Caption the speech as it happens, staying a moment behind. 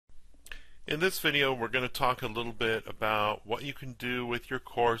In this video, we're going to talk a little bit about what you can do with your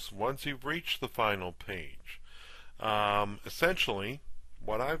course once you've reached the final page. Essentially,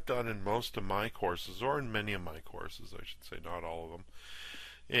 what I've done in most of my courses, or in many of my courses, I should say, not all of them,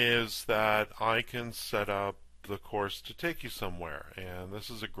 is that I can set up the course to take you somewhere. And this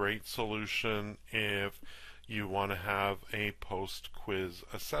is a great solution if you want to have a post-quiz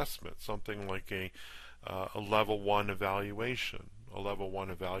assessment, something like a level 1 evaluation. A level 1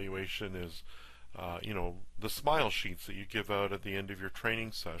 evaluation is the smile sheets that you give out at the end of your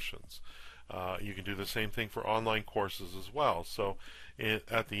training sessions. You can do the same thing for online courses as well. So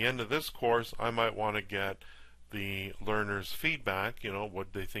at the end of this course, I might want to get the learners' feedback.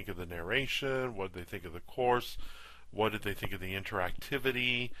 What did they think of the narration? What did they think of the course? What did they think of the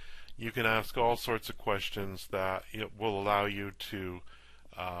interactivity? You can ask all sorts of questions that will allow you to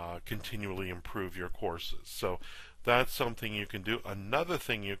continually improve your courses. So that's something you can do. Another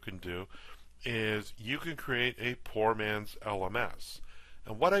thing you can do is you can create a poor man's LMS.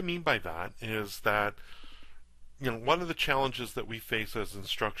 And what I mean by that is that one of the challenges that we face as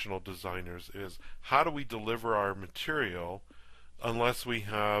instructional designers is how do we deliver our material unless we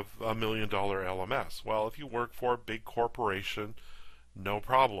have $1 million LMS? Well, if you work for a big corporation, no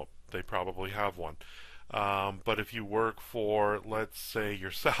problem. They probably have one. But if you work for, let's say,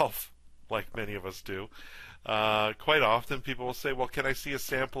 yourself, like many of us do, quite often people will say, well, can I see a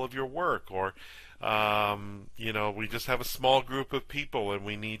sample of your work? Or, we just have a small group of people and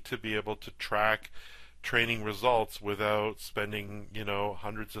we need to be able to track training results without spending,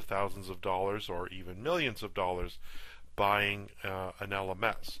 hundreds of thousands of dollars or even millions of dollars buying an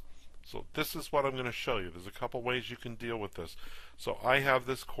LMS. So this is what I'm going to show you. There's a couple ways you can deal with this. So I have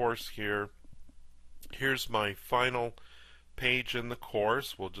this course here. Here's my final page in the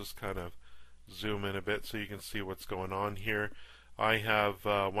course. We'll just kind of zoom in a bit so you can see what's going on here. I have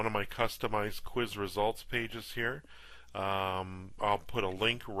one of my customized quiz results pages here. I'll put a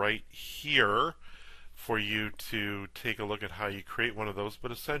link right here for you to take a look at how you create one of those,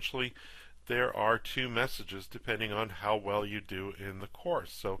 but essentially there are two messages depending on how well you do in the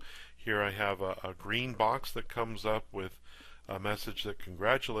course. So here I have a green box that comes up with a message that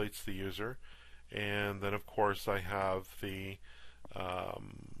congratulates the user, and then of course I have the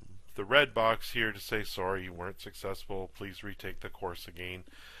red box here to say sorry you weren't successful, please retake the course again.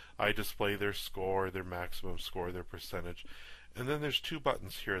 I display their score, their maximum score, their percentage, and then there's two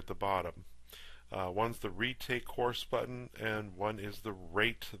buttons here at the bottom. One's the retake course button and one is the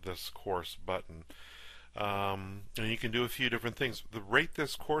rate this course button. And you can do a few different things. The rate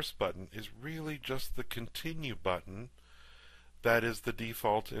this course button is really just the continue button that is the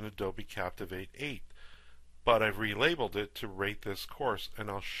default in Adobe Captivate 8. But I've relabeled it to rate this course, and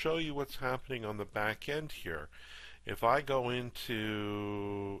I'll show you what's happening on the back end here. If I go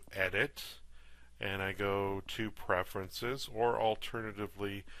into Edit and I go to Preferences, or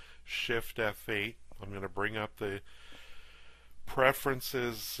alternatively Shift F8, I'm going to bring up the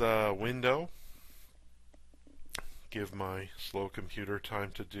Preferences window. Give my slow computer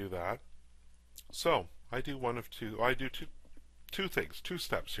time to do that. So I do two things, two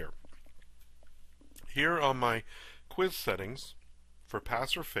steps here. Here on my quiz settings for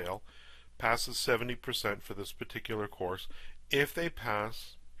pass or fail, pass is 70% for this particular course. If they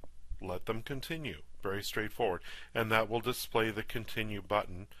pass, let them continue. Very straightforward. And that will display the continue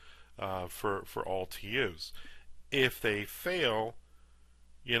button for all to use. If they fail,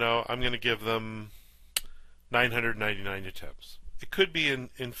 I'm going to give them 999 attempts. It could be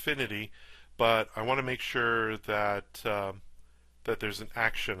in infinity, but I want to make sure that that there's an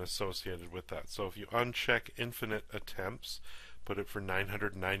action associated with that. So if you uncheck infinite attempts, put it for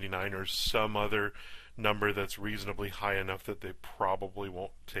 999 or some other number that's reasonably high enough that they probably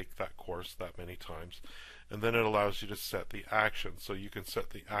won't take that course that many times. And then it allows you to set the action. So you can set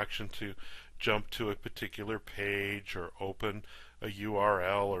the action to jump to a particular page or open a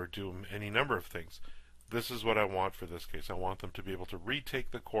URL or do any number of things. This is what I want for this case. I want them to be able to retake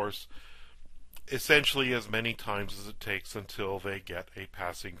the course essentially as many times as it takes until they get a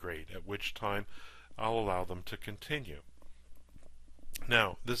passing grade, at which time I'll allow them to continue.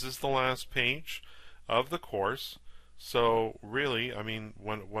 Now, this is the last page of the course, so really,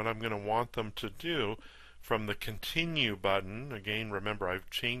 what I'm going to want them to do from the continue button, again, remember I've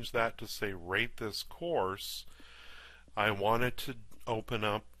changed that to say rate this course, I want it to open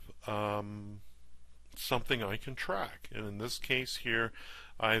up something I can track. And in this case here,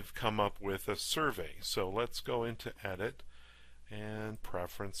 I've come up with a survey. So let's go into Edit and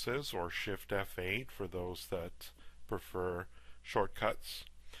Preferences, or Shift F8 for those that prefer shortcuts.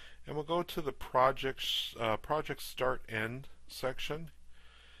 And we'll go to the project start end section.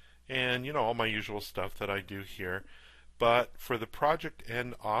 and all my usual stuff that I do here. But for the project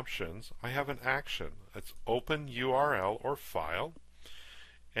end options, I have an action. It's open URL or file,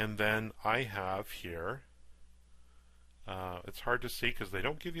 and then I have here, it's hard to see because they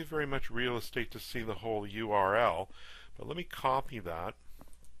don't give you very much real estate to see the whole URL, but let me copy that,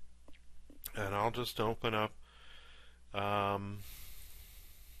 and I'll just open up a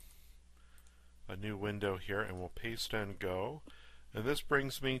new window here, and we'll paste and go. And this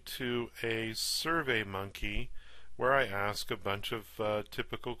brings me to a SurveyMonkey where I ask a bunch of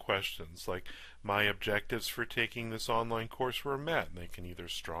typical questions like, my objectives for taking this online course were met, and they can either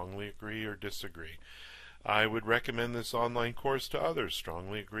strongly agree or disagree. I would recommend this online course to others,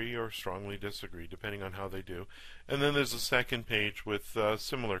 strongly agree or strongly disagree, depending on how they do. And then there's a second page with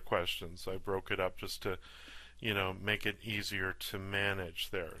similar questions. I broke it up just to make it easier to manage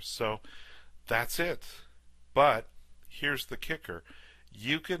there. So that's it. But here's the kicker.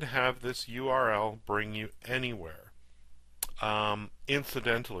 You can have this URL bring you anywhere.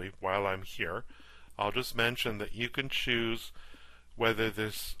 Incidentally, while I'm here, I'll just mention that you can choose whether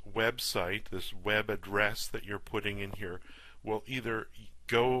this website, this web address that you're putting in here, will either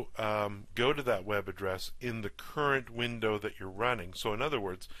go to that web address in the current window that you're running. So in other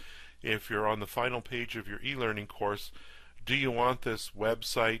words, if you're on the final page of your e-learning course, do you want this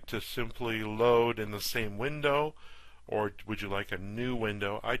website to simply load in the same window, or would you like a new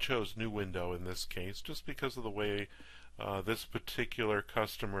window? I chose new window in this case just because of the way this particular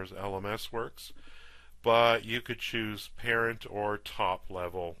customer's LMS works. But you could choose parent or top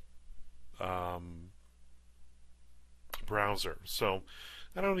level browser. So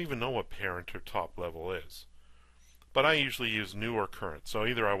I don't even know what parent or top level is, but I usually use new or current. So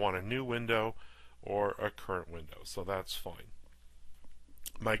either I want a new window or a current window, so that's fine.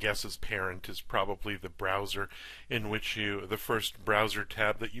 My guess is parent is probably the browser in which the first browser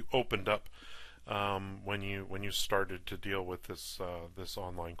tab that you opened up when you started to deal with this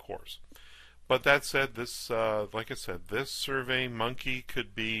online course. But that said, this like I said, this SurveyMonkey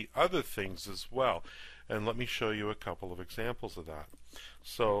could be other things as well, and let me show you a couple of examples of that.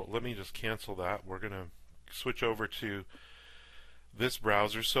 So let me just cancel that. We're going to switch over to this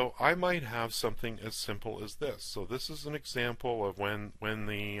browser. So I might have something as simple as this. So this is an example of when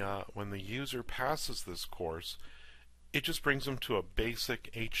the user passes this course, it just brings them to a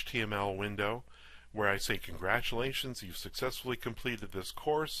basic HTML window where I say, congratulations, you've successfully completed this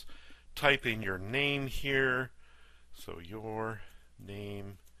course. Type in your name here. So your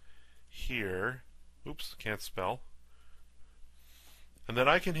name here. Oops, can't spell. And then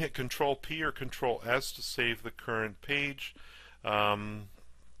I can hit Control P or Control S to save the current page.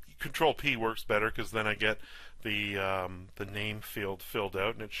 Control P works better because then I get the name field filled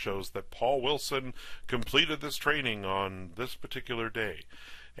out, and it shows that Paul Wilson completed this training on this particular day,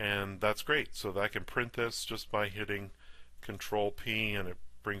 and that's great. So that I can print this just by hitting Control P, and it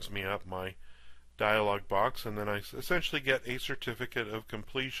brings me up my dialog box, and then I essentially get a certificate of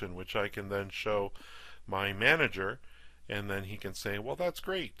completion, which I can then show my manager, and then he can say, well, that's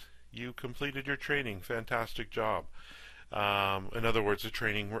great, you completed your training, fantastic job. In other words, a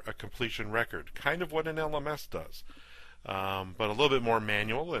completion record, kind of what an LMS does, but a little bit more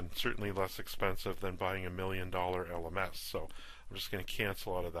manual and certainly less expensive than buying $1 million LMS. So I'm just going to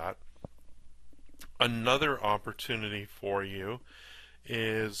cancel out of that. Another opportunity for you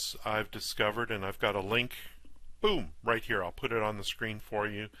is I've discovered, and I've got a link, boom, right here. I'll put it on the screen for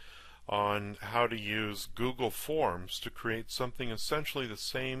you, on how to use Google Forms to create something essentially the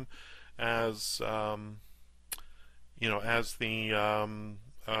same as as the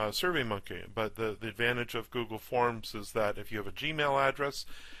SurveyMonkey. But the advantage of Google Forms is that if you have a Gmail address,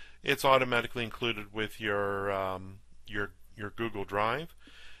 it's automatically included with your Google Drive,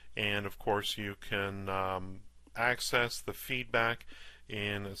 and of course you can access the feedback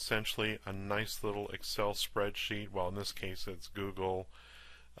in essentially a nice little Excel spreadsheet. Well, in this case it's Google,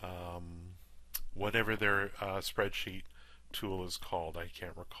 whatever their spreadsheet tool is called. I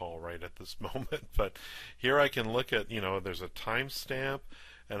can't recall right at this moment, but here I can look at, there's a timestamp,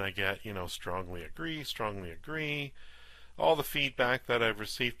 and I get, strongly agree, all the feedback that I've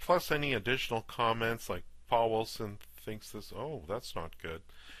received, plus any additional comments like Paul Wilson thinks this, oh, that's not good.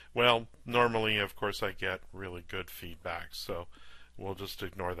 Well, normally, of course, I get really good feedback, so we'll just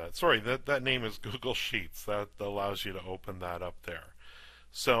ignore that. Sorry, that name is Google Sheets. That allows you to open that up there.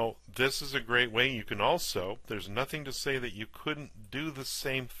 So this is a great way. You can also, there's nothing to say that you couldn't do the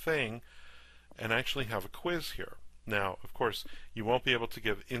same thing and actually have a quiz here. Now, of course, you won't be able to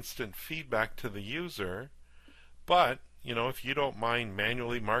give instant feedback to the user, but, if you don't mind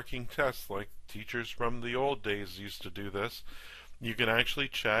manually marking tests like teachers from the old days used to do this, You can actually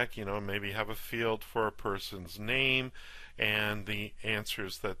check, maybe have a field for a person's name and the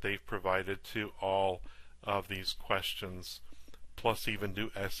answers that they've provided to all of these questions, plus even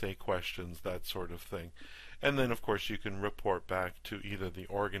do essay questions, that sort of thing. And then, of course, you can report back to either the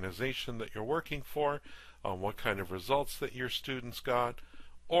organization that you're working for on what kind of results that your students got,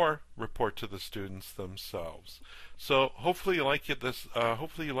 or report to the students themselves. So hopefully you like this.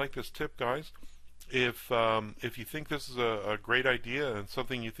 Hopefully you like this tip, guys. If you think this is a great idea and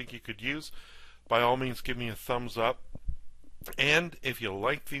something you think you could use, by all means give me a thumbs up. And if you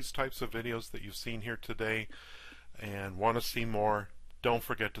like these types of videos that you've seen here today and want to see more, don't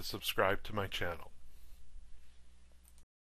forget to subscribe to my channel.